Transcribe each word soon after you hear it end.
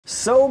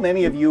So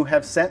many of you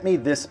have sent me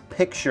this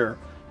picture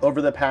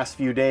over the past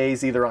few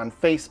days, either on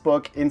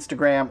Facebook,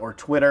 Instagram, or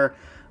Twitter,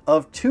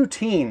 of two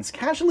teens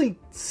casually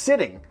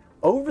sitting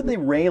over the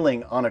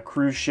railing on a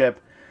cruise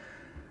ship.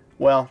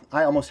 Well,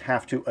 I almost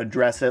have to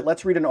address it.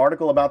 Let's read an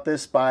article about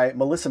this by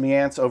Melissa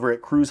Miance over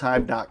at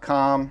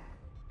cruisehive.com.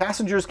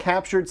 Passengers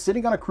captured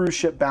sitting on a cruise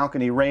ship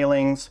balcony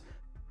railings.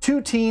 Two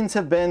teens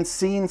have been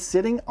seen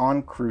sitting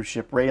on cruise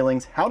ship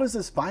railings. How does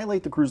this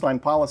violate the cruise line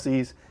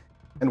policies,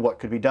 and what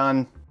could be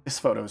done? This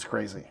photo is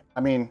crazy.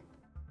 I mean,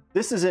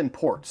 this is in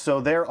port,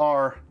 so there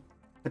are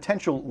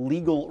potential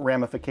legal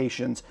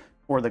ramifications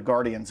for the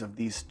guardians of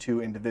these two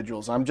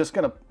individuals. I'm just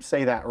going to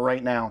say that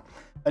right now.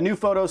 A new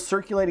photo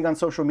circulating on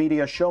social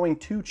media showing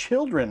two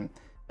children,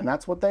 and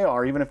that's what they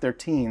are, even if they're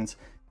teens,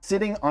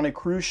 sitting on a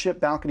cruise ship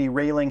balcony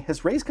railing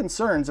has raised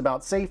concerns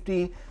about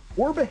safety,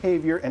 poor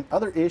behavior, and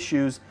other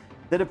issues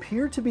that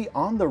appear to be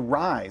on the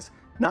rise,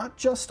 not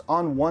just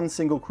on one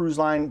single cruise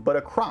line, but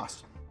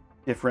across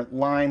different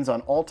lines on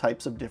all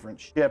types of different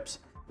ships.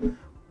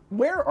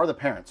 Where are the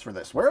parents for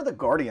this? Where are the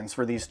guardians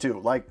for these two?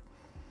 Like,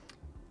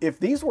 if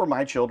these were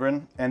my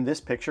children and this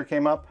picture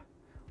came up,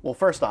 well,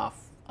 first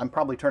off, I'm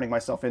probably turning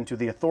myself into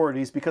the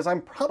authorities because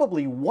I'm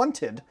probably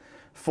wanted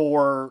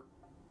for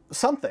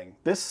something.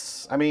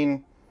 This, I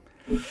mean,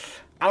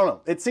 I don't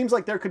know. It seems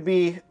like there could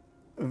be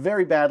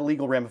very bad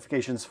legal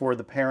ramifications for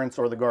the parents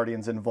or the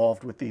guardians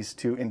involved with these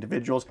two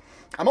individuals.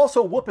 I'm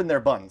also whooping their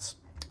buns.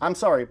 I'm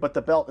sorry, but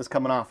the belt is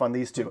coming off on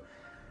these two.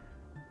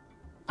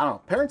 I don't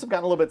know. Parents have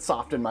gotten a little bit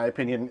soft, in my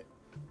opinion,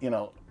 you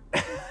know,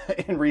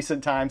 in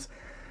recent times.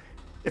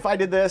 If I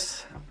did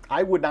this,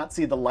 I would not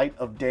see the light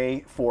of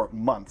day for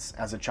months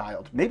as a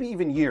child, maybe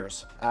even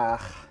years.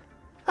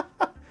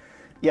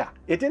 Yeah,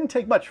 it didn't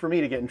take much for me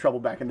to get in trouble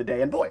back in the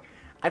day, and boy,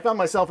 I found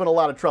myself in a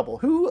lot of trouble.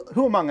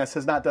 Who among us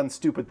has not done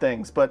stupid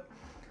things? But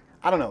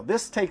I don't know.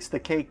 This takes the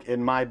cake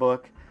in my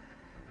book.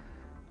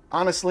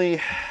 Honestly,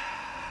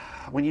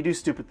 when you do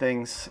stupid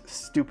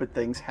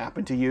things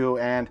happen to you,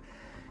 and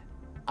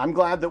I'm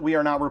glad that we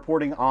are not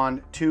reporting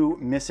on two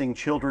missing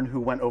children who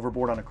went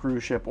overboard on a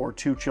cruise ship or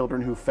two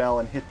children who fell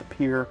and hit the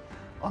pier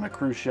on a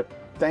cruise ship.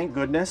 Thank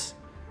goodness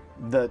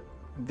that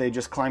they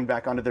just climbed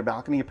back onto their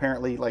balcony.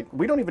 Apparently, like,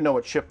 we don't even know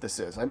what ship this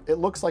is. It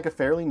looks like a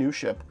fairly new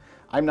ship.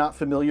 I'm not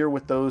familiar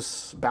with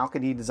those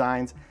balcony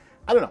designs.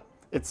 I don't know.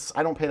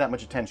 I don't pay that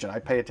much attention. I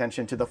pay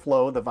attention to the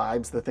flow, the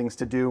vibes, the things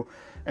to do,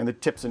 and the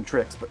tips and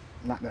tricks, but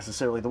not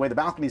necessarily the way the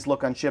balconies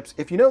look on ships.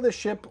 If you know this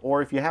ship,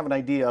 or if you have an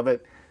idea of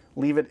it,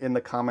 leave it in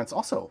the comments.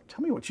 Also,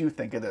 tell me what you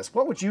think of this.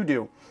 What would you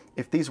do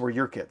if these were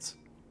your kids?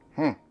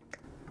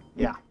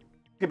 Yeah.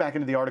 Get back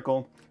into the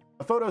article.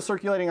 A photo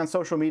circulating on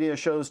social media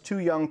shows two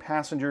young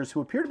passengers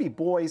who appear to be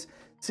boys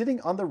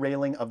sitting on the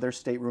railing of their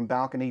stateroom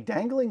balcony,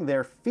 dangling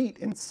their feet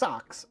in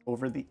socks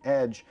over the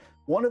edge.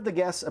 One of the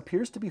guests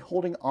appears to be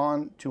holding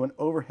on to an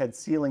overhead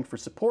ceiling for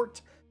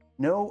support.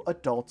 No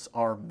adults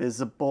are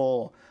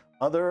visible,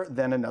 other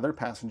than another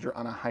passenger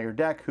on a higher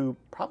deck who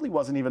probably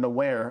wasn't even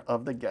aware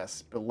of the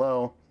guests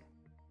below.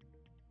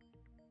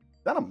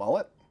 Is that a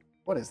mullet?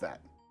 What is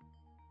that?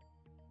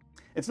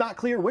 It's not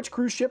clear which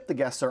cruise ship the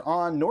guests are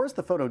on, nor is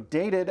the photo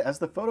dated, as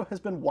the photo has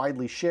been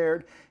widely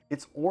shared.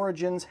 Its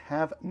origins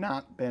have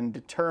not been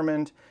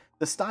determined.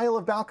 The style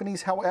of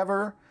balconies,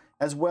 however,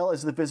 as well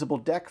as the visible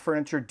deck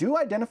furniture, do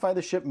identify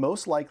the ship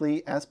most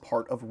likely as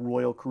part of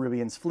Royal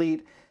Caribbean's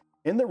fleet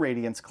in the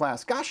Radiance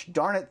class. Gosh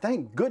darn it,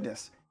 thank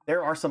goodness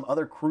there are some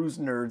other cruise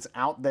nerds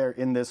out there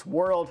in this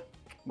world.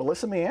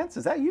 Melissa Miance,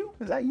 is that you?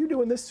 Is that you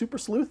doing this super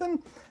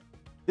sleuthing?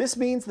 This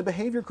means the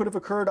behavior could have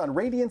occurred on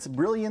Radiance,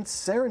 Brilliance,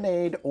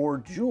 Serenade, or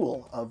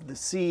Jewel of the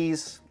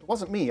Seas. It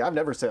wasn't me. I've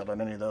never sailed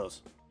on any of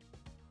those.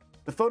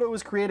 The photo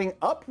is creating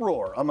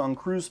uproar among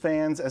cruise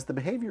fans as the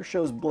behavior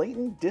shows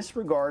blatant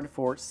disregard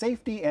for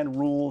safety and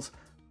rules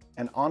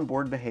and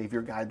onboard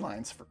behavior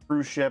guidelines for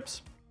cruise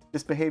ships.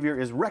 This behavior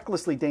is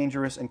recklessly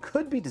dangerous and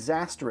could be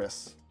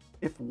disastrous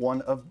if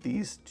one of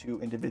these two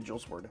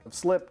individuals were to have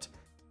slipped.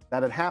 If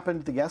that had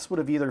happened, the guests would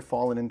have either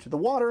fallen into the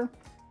water,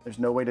 there's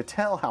no way to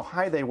tell how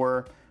high they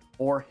were,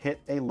 or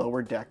hit a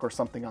lower deck or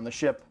something on the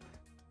ship.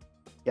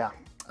 Yeah.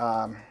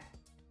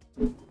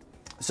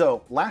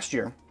 So last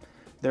year,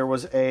 there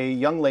was a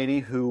young lady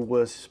who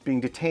was being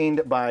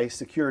detained by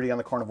security on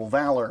the Carnival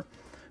Valor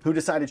who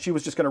decided she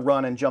was just going to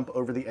run and jump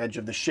over the edge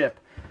of the ship.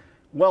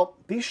 Well,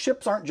 these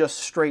ships aren't just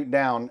straight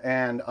down,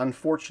 and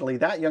unfortunately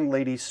that young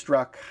lady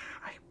struck,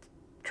 I'm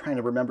trying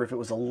to remember if it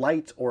was a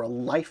light or a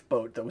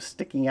lifeboat that was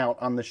sticking out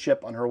on the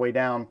ship on her way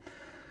down.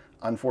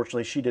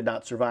 Unfortunately, she did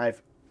not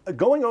survive.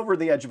 Going over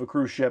the edge of a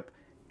cruise ship,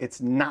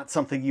 it's not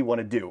something you want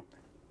to do,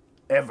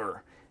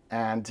 ever.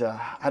 And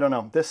I don't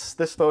know, this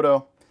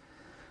photo,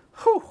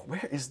 whew,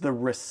 where is the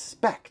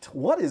respect?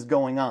 What is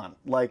going on?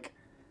 Like,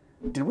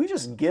 did we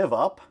just give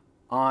up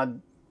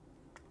on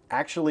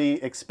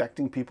actually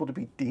expecting people to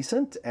be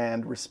decent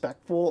and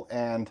respectful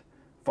and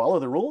follow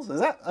the rules?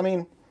 Is that, I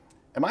mean,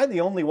 am I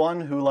the only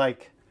one who,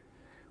 like,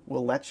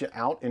 will let you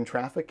out in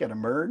traffic at a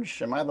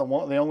merge? Am I the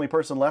only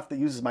person left that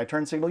uses my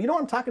turn signal? You know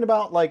what I'm talking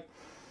about? Like,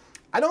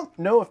 I don't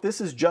know if this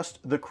is just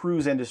the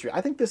cruise industry.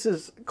 I think this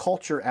is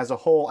culture as a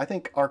whole. I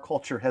think our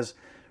culture has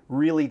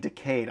really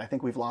decayed. I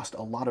think we've lost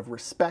a lot of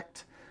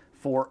respect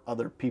for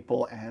other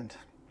people, and,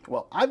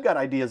 well, I've got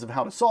ideas of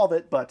how to solve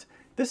it, but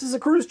this is a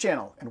cruise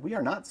channel, and we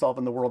are not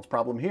solving the world's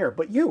problem here,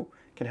 but you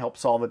can help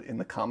solve it in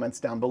the comments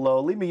down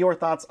below. Leave me your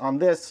thoughts on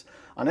this,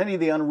 on any of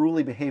the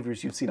unruly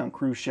behaviors you've seen on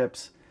cruise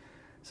ships.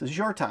 This is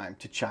your time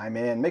to chime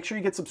in. Make sure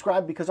you get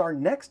subscribed because our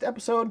next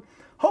episode,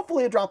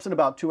 hopefully it drops in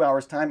about 2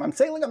 hours' time. I'm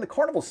sailing on the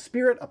Carnival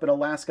Spirit up in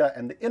Alaska,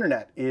 and the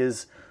internet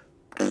is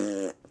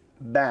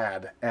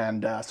bad.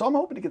 And so I'm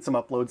hoping to get some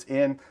uploads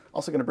in.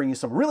 Also going to bring you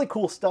some really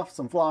cool stuff,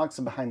 some vlogs,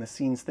 some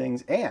behind-the-scenes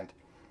things, and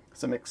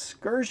some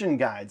excursion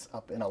guides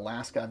up in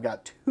Alaska. I've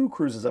got 2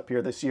 cruises up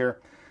here this year.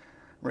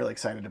 I'm really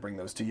excited to bring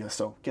those to you,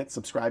 so get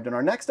subscribed. And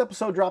our next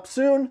episode drops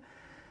soon.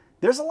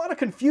 There's a lot of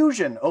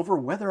confusion over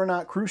whether or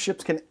not cruise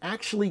ships can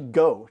actually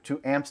go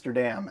to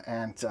Amsterdam,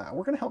 and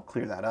we're going to help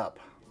clear that up.